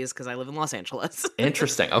select cities because I live in Los Angeles.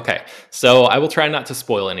 Interesting. Okay. So I will try not to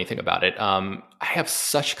spoil anything about it. I have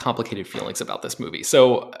such complicated feelings about this movie.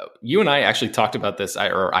 So you and I actually talked about this,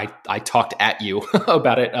 I talked at you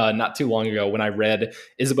about it not too long ago when I read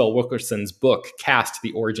Isabel Wilkerson's book, Cast: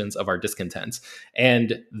 The Origins of Our Discontents.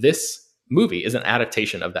 And this movie is an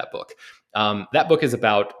adaptation of that book. That book is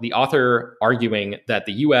about the author arguing that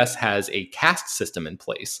the US has a caste system in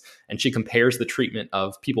place, and she compares the treatment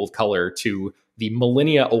of people of color to the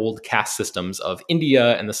millennia old caste systems of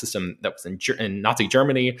India and the system that was in Nazi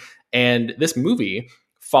Germany. And this movie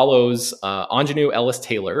follows Anjanou Ellis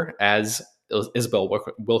Taylor as Isabel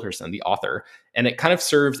Wilkerson, the author, and it kind of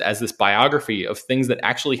serves as this biography of things that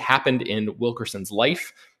actually happened in Wilkerson's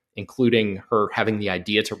life, including her having the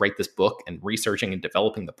idea to write this book and researching and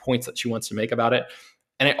developing the points that she wants to make about it.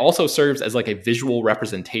 And it also serves as like a visual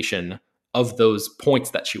representation of those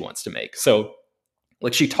points that she wants to make. So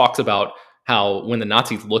like she talks about how when the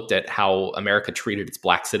Nazis looked at how America treated its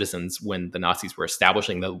black citizens when the Nazis were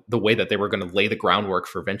establishing the way that they were going to lay the groundwork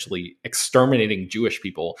for eventually exterminating Jewish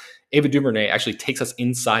people, Ava DuVernay actually takes us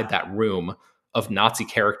inside that room of Nazi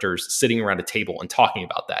characters sitting around a table and talking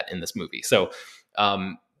about that in this movie. So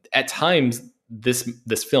at times,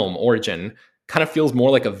 this film, Origin, kind of feels more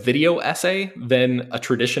like a video essay than a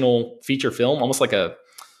traditional feature film, almost like a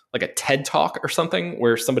TED Talk or something,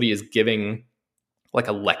 where somebody is giving like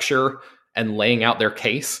a lecture and laying out their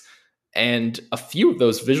case. And a few of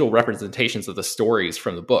those visual representations of the stories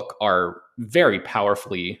from the book are very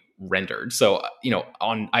powerfully rendered. So,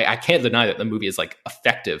 I can't deny that the movie is like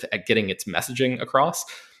effective at getting its messaging across.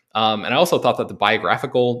 And I also thought that the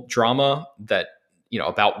biographical drama that,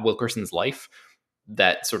 about Wilkerson's life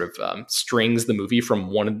that sort of strings the movie from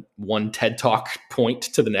one TED Talk point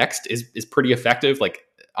to the next is pretty effective. Like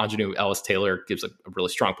Anjanou Ellis Taylor gives a really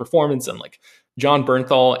strong performance, and like John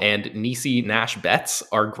Bernthal and Niecy Nash Betts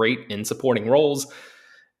are great in supporting roles.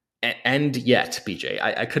 And yet, BJ,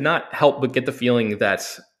 I could not help but get the feeling that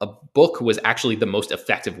a book was actually the most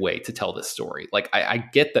effective way to tell this story. Like, I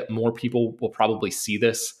get that more people will probably see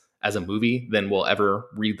this as a movie than will ever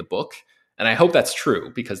read the book. And I hope that's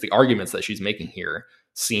true, because the arguments that she's making here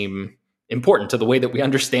seem important to the way that we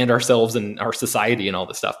understand ourselves and our society and all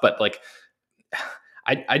this stuff. But like,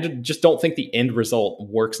 I just don't think the end result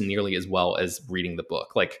works nearly as well as reading the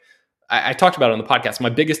book. Like I talked about it on the podcast, my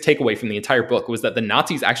biggest takeaway from the entire book was that the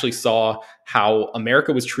Nazis actually saw how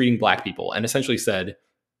America was treating black people and essentially said,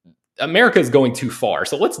 America is going too far,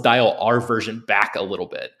 so let's dial our version back a little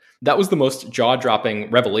bit. That was the most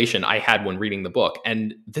jaw-dropping revelation I had when reading the book.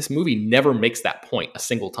 And this movie never makes that point a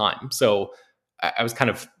single time. So I was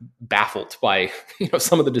kind of baffled by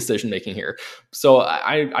some of the decision making here. So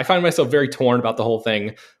I find myself very torn about the whole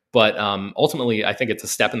thing. But ultimately, I think it's a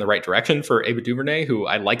step in the right direction for Ava DuVernay, who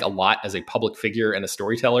I like a lot as a public figure and a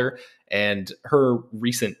storyteller. And her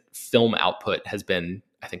recent film output has been,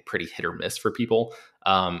 I think, pretty hit or miss for people.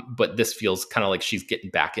 But this feels kind of like she's getting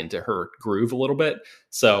back into her groove a little bit.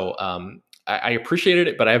 So I appreciated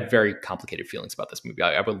it, but I have very complicated feelings about this movie.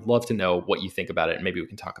 I would love to know what you think about it, and maybe we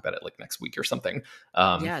can talk about it like next week or something.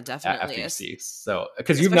 Yeah, definitely. After you see. So,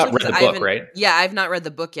 because you've not read the book, right? Yeah, I've not read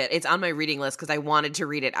the book yet. It's on my reading list because I wanted to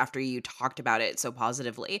read it after you talked about it so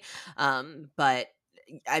positively. But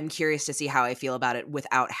I'm curious to see how I feel about it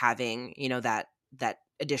without having, that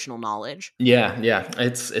additional knowledge. Yeah.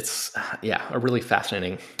 It's a really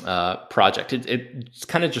fascinating project. It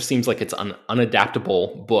kind of just seems like it's an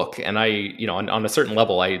unadaptable book, and I, on a certain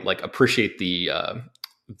level, I like appreciate the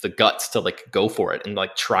guts to like go for it and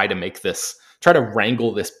like try to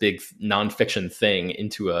wrangle this big nonfiction thing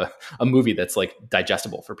into a movie that's like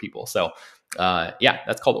digestible for people. So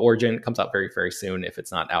that's called Origin. It comes out very, very soon if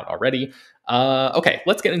it's not out already. Okay,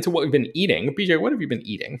 let's get into what we've been eating. BJ, what have you been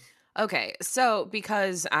eating? Okay, so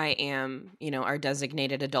because I am, our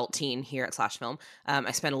designated adult teen here at Slash Film,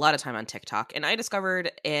 I spend a lot of time on TikTok, and I discovered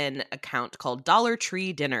an account called Dollar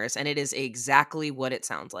Tree Dinners, and it is exactly what it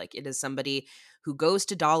sounds like. It is somebody who goes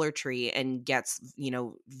to Dollar Tree and gets,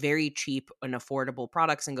 very cheap and affordable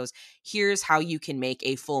products and goes, here's how you can make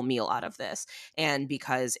a full meal out of this. And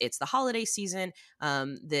because it's the holiday season,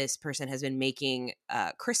 this person has been making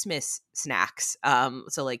Christmas snacks.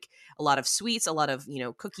 So like a lot of sweets, a lot of,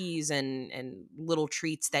 cookies and little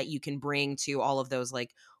treats that you can bring to all of those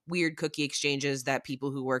like weird cookie exchanges that people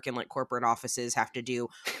who work in like corporate offices have to do,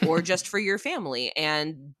 or just for your family,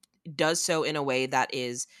 and does so in a way that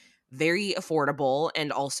is very affordable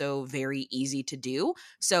and also very easy to do.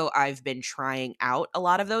 So I've been trying out a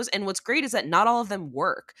lot of those. And what's great is that not all of them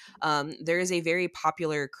work. There is a very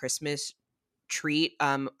popular Christmas treat.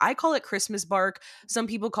 I call it Christmas bark. Some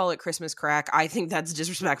people call it Christmas crack. I think that's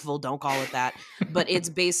disrespectful. Don't call it that. But it's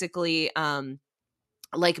basically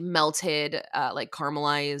like melted, like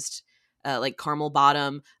caramelized, like caramel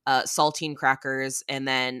bottom, saltine crackers, and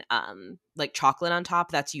then like chocolate on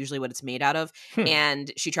top. That's usually what it's made out of.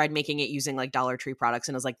 And she tried making it using like Dollar Tree products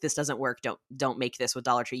and was like, this doesn't work. Don't make this with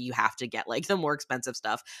Dollar Tree. You have to get like the more expensive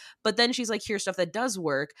stuff. But then she's like, here's stuff that does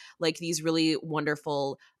work, like these really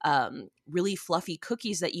wonderful, really fluffy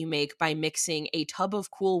cookies that you make by mixing a tub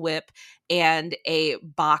of Cool Whip and a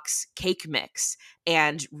box cake mix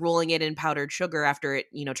and rolling it in powdered sugar after it,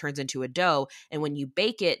 turns into a dough. And when you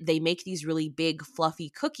bake it, they make these really big fluffy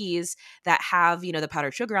cookies that have, the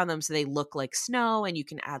powdered sugar on them. So they look like snow, and you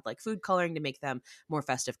can add like food coloring to make them more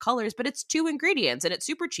festive colors, but it's 2 ingredients and it's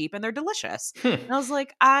super cheap and they're delicious. And I was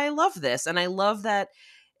like, I love this. And I love that,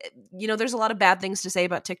 there's a lot of bad things to say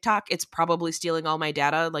about TikTok. It's probably stealing all my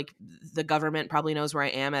data. Like the government probably knows where I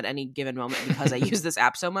am at any given moment because I use this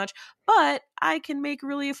app so much, but I can make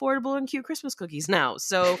really affordable and cute Christmas cookies now.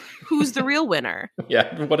 So who's the real winner?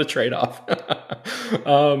 Yeah. What a trade-off.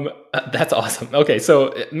 That's awesome. Okay.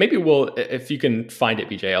 So maybe if you can find it,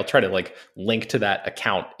 BJ, I'll try to like link to that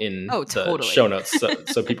account in the show notes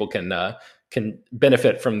so people can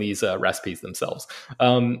benefit from these recipes themselves.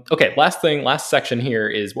 Okay, last section here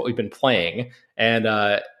is what we've been playing. And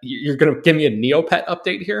you're going to give me a Neopet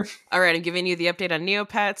update here? All right, I'm giving you the update on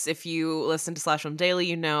Neopets. If you listen to Slash Film Daily,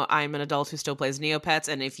 you know I'm an adult who still plays Neopets.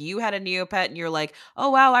 And if you had a Neopet and you're like, oh,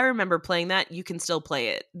 wow, I remember playing that, you can still play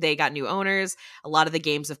it. They got new owners. A lot of the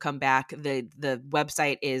games have come back. The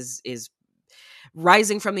website is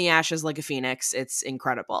rising from the ashes like a phoenix. It's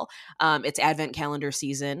incredible. It's advent calendar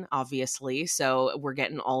season, obviously. So we're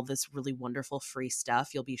getting all this really wonderful free stuff.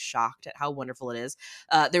 You'll be shocked at how wonderful it is.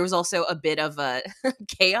 There was also a bit of a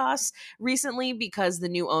chaos recently because the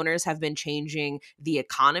new owners have been changing the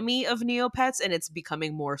economy of Neopets and it's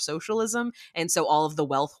becoming more socialism. And so all of the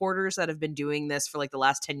wealth hoarders that have been doing this for like the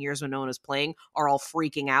last 10 years when no one was playing are all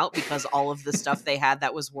freaking out because all of the stuff they had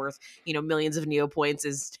that was worth, millions of Neopoints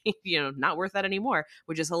is, not worth that anymore,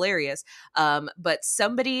 which is hilarious. But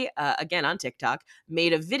somebody, again on TikTok,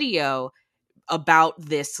 made a video about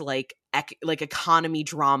this like economy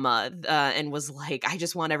drama and was like, I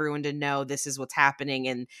just want everyone to know this is what's happening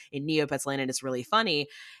in Neopets land and it's really funny.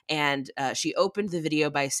 And she opened the video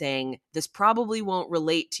by saying, this probably won't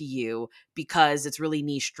relate to you because it's really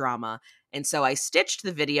niche drama. And so I stitched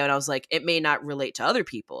the video and I was like, it may not relate to other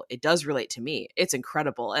people. It does relate to me. It's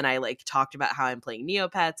incredible. And I like talked about how I'm playing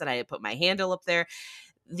Neopets and I put my handle up there.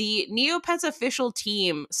 The Neopets official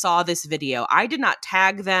team saw this video. I did not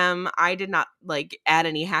tag them. I did not like add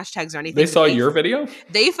any hashtags or anything. They saw your video?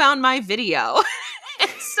 They found my video. And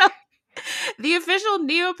so the official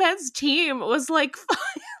Neopets team was like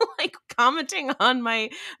commenting on my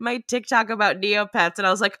TikTok about Neopets. And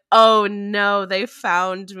I was like, oh no, they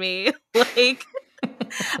found me. Like,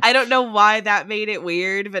 I don't know why that made it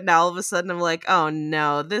weird, but now all of a sudden I'm like, oh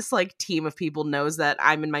no, this like team of people knows that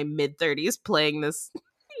I'm in my mid-30s playing this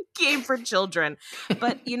game for children.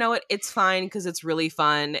 But you know what? It's fine because it's really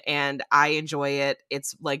fun and I enjoy it.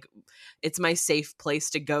 It's like, it's my safe place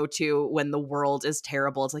to go to when the world is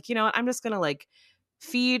terrible. It's like, you know what? I'm just going to like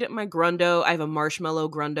feed my Grundo. I have a marshmallow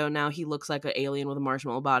Grundo now. He looks like an alien with a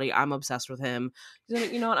marshmallow body. I'm obsessed with him.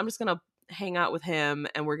 You know what? I'm just going to hang out with him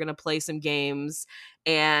and we're going to play some games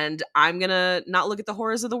and I'm going to not look at the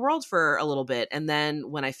horrors of the world for a little bit. And then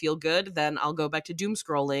when I feel good, then I'll go back to doom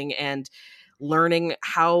scrolling and learning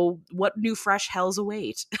what new fresh hells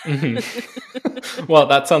await. Mm-hmm. Well,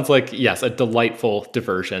 that sounds like, yes, a delightful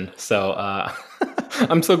diversion. So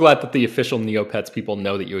I'm so glad that the official Neopets people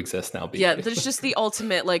know that you exist now. Yeah, there's just the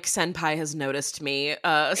ultimate, like, senpai has noticed me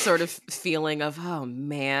sort of feeling of, oh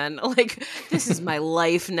man, like, this is my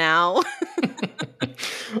life now.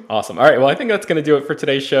 Awesome. All right. Well, I think that's going to do it for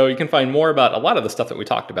today's show. You can find more about a lot of the stuff that we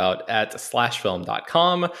talked about at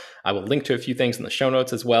slashfilm.com. I will link to a few things in the show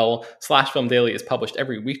notes as well. Slash Film Daily is published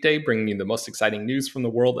every weekday, bringing you the most exciting news from the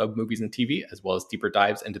world of movies and TV, as well as deeper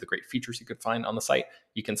dives into the great features you could find on the site.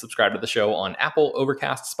 You can subscribe to the show on Apple,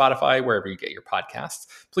 Overcast, Spotify, wherever you get your podcasts.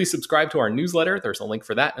 Please subscribe to our newsletter. There's a link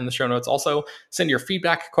for that in the show notes. Also, send your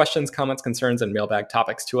feedback, questions, comments, concerns, and mailbag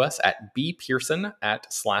topics to us at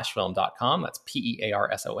bpearson@slashfilm.com. That's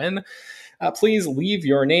PEARSON. Please leave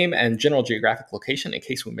your name and general geographic location in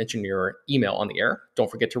case we mention your email on the air.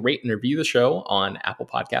 Don't forget to rate and review the show on Apple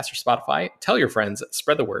Podcasts or Spotify. Tell your friends,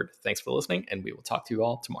 spread the word. Thanks for listening, and we will talk to you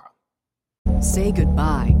all tomorrow. Say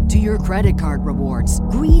goodbye to your credit card rewards.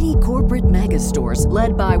 Greedy corporate mega stores,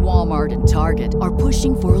 led by Walmart and Target, are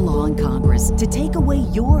pushing for a law in Congress to take away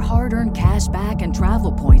your hard-earned cash back and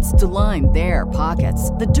travel points to line their pockets.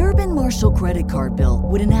 The Durbin-Marshall credit card bill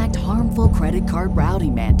would enact harmful credit card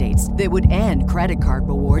routing mandates that would end credit card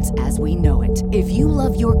rewards as we know it. If you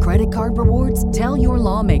love your credit card rewards, tell your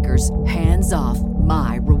lawmakers, hands off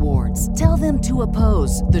my rewards. rewards. Tell them to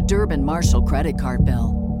oppose the Durbin Marshall credit card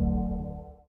bill.